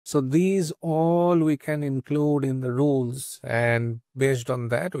So these all we can include in the rules, and based on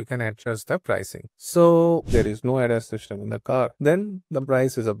that we can adjust the pricing. So there is no ADAS system in the car, then the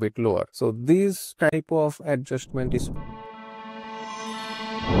price is a bit lower. So this type of adjustment is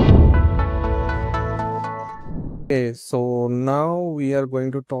okay. So now we are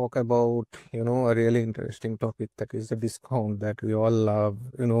going to talk about, a really interesting topic, that is the discount that we all love,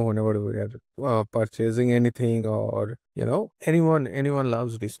 whenever we are purchasing anything, or, anyone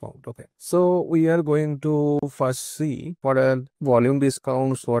loves discount. Okay. So we are going to first see what are volume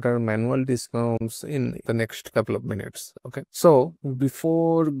discounts, what are manual discounts in the next couple of minutes. Okay. So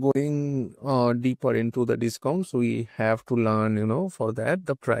before going deeper into the discounts, we have to learn, for that,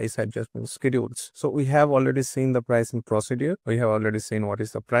 the price adjustment schedules. So we have already seen the pricing procedure. We have already seen what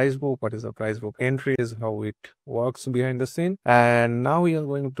is the price book, what is the price book entries, how it works behind the scene. And now we are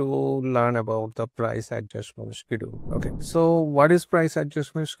going to learn about the price adjustment schedule. Okay. So what is price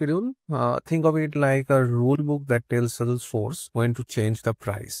adjustment schedule? Think of it like a rule book that tells Salesforce when to change the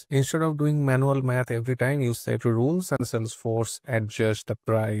price. Instead of doing manual math every time, you set rules and Salesforce adjusts the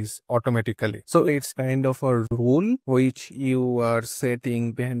price automatically. So it's kind of a rule which you are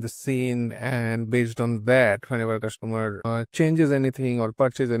setting behind the scene, and based on that, whenever a customer changes anything or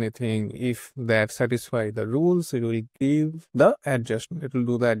purchases anything, if that satisfies the rules, it will give the adjustment. It will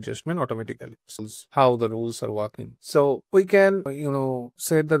do the adjustment automatically. So this is how the rules are working. So we can,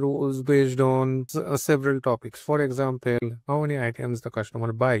 set the rules based on several topics. For example, how many items the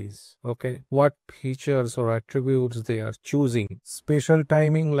customer buys. Okay. What features or attributes they are choosing. Special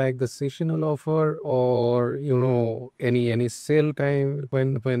timing like the seasonal offer, or, any sale time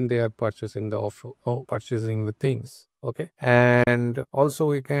when they are purchasing the offer or purchasing the things. Okay. And also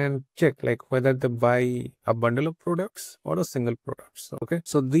we can check like whether they buy a bundle of products or a single products. Okay.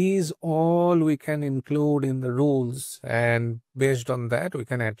 So these all we can include in the rules, and based on that we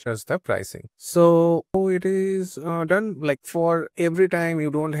can adjust the pricing. So it is done like for every time.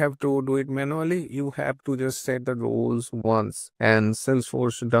 You don't have to do it manually. You have to just set the rules once, and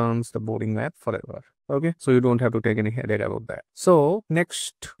Salesforce does the boarding math forever. Okay. So you don't have to take any headache about that. So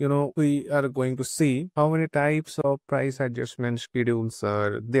next, we are going to see how many types of price adjustment schedules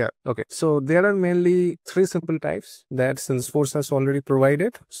are there. Okay. So there are mainly three simple types that Salesforce has already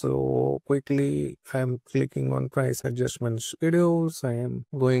provided. So quickly, I'm clicking on price adjustment schedules. I am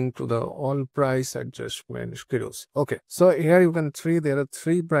going to the all price adjustment schedules. Okay. So here you can see there are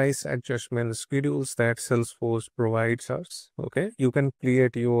three price adjustment schedules that Salesforce provides us. Okay. You can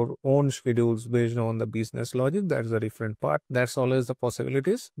create your own schedules based on the business logic. That's a different part. That's always the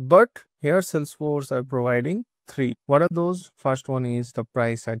possibilities. But here Salesforce are providing three. What are those? First one is the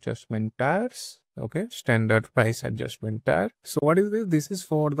price adjustment tiers. Okay, standard price adjustment tier. So what is this? This is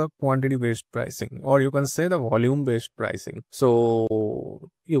for the quantity based pricing, or you can say the volume based pricing. So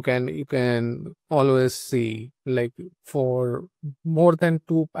you can always see like for more than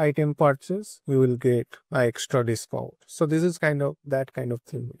 2 item purchase, we will get an extra discount. So this is kind of that kind of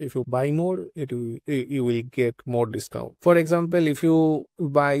thing. If you buy more, you will get more discount. For example, if you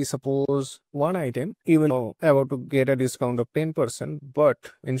buy suppose one item, you will about to get a discount of 10%. But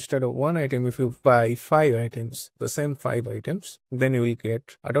instead of one item, if you buy 5 items, the same 5 items, then you will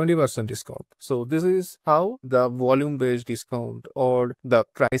get a 20% discount. So this is how the volume based discount or the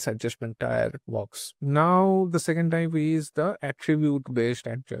price adjustment tier works. Now the second type is the attribute based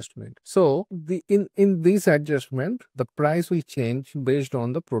adjustment. So in this adjustment, the price will change based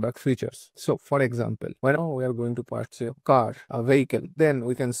on the product features. So for example, when we are going to purchase a car, a vehicle, then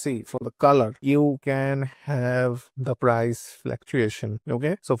we can see for the color, you can have the price fluctuation.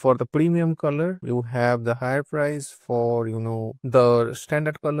 Okay. So for the premium color, you have the higher price. For, the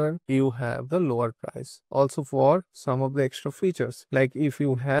standard color, you have the lower price. Also for some of the extra features, like if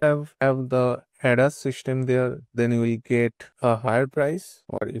you have the ADAS system there, then you will get a higher price,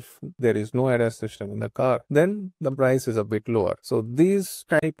 or if there is no ADAS system in the car, then the price is a bit lower. So this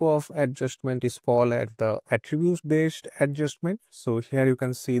type of adjustment is called as the attribute based adjustment. So here you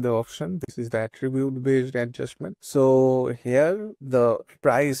can see the option. This is the attribute based adjustment. So here the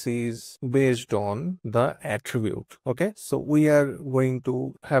price is based on the attribute. Okay. So we are going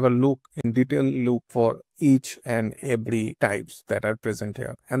to have a look in detail look for each and every types that are present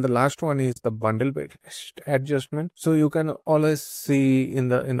here. And the last one is the bundle based adjustment. So you can always see in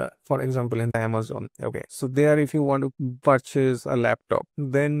the for example in the Amazon. Okay, so there if you want to purchase a laptop,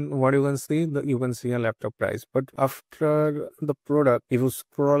 then what you can see, you can see a laptop price. But after the product, if you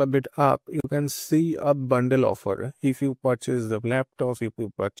scroll a bit up, you can see a bundle offer. If you purchase the laptop, if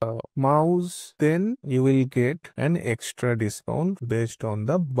you purchase a mouse, then you will get an extra discount based on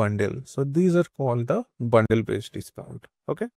the bundle. So these are called the bundle based discount. Okay.